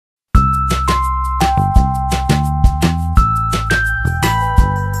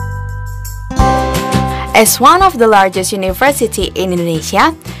As one of the largest university in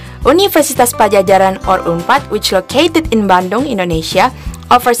Indonesia, Universitas Padjadjaran or Unpad, which located in Bandung, Indonesia,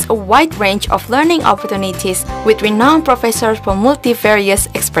 offers a wide range of learning opportunities with renowned professors for multifarious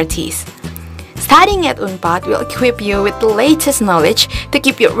expertise. Studying at Unpad will equip you with the latest knowledge to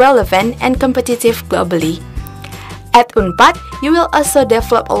keep you relevant and competitive globally. At Unpad, you will also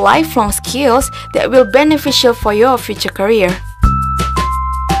develop lifelong skills that will be beneficial for your future career.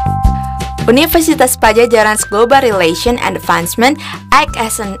 Universitas Padjadjaran's Global Relation and Advancement act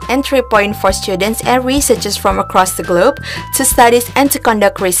as an entry point for students and researchers from across the globe to study and to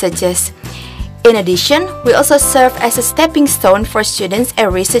conduct researches. In addition, we also serve as a stepping stone for students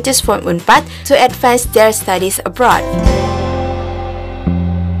and researchers from Unpad to advance their studies abroad.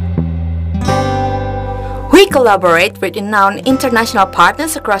 We collaborate with renowned international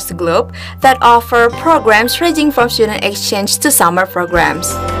partners across the globe that offer programs ranging from student exchange to summer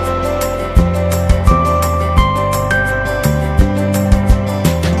programs.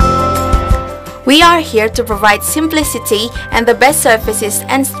 We are here to provide simplicity and the best services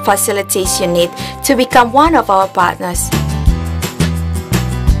and facilities you need to become one of our partners.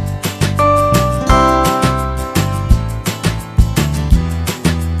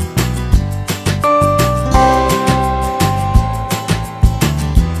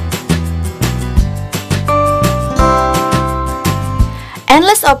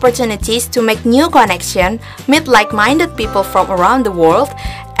 Endless opportunities to make new connections, meet like-minded people from around the world,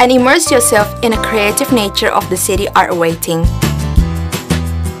 and immerse yourself in the creative nature of the city are awaiting.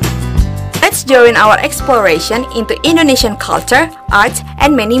 Let's join our exploration into Indonesian culture, art,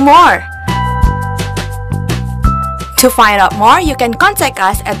 and many more. To find out more, you can contact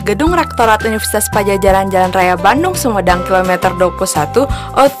us at Gedung Rektorat Universitas Padjadjaran Jalan Raya Bandung Sumedang kilometer 21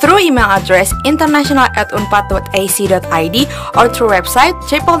 or through email address international@unpad.ac.id or through website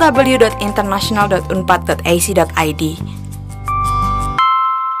www.international.unpad.ac.id.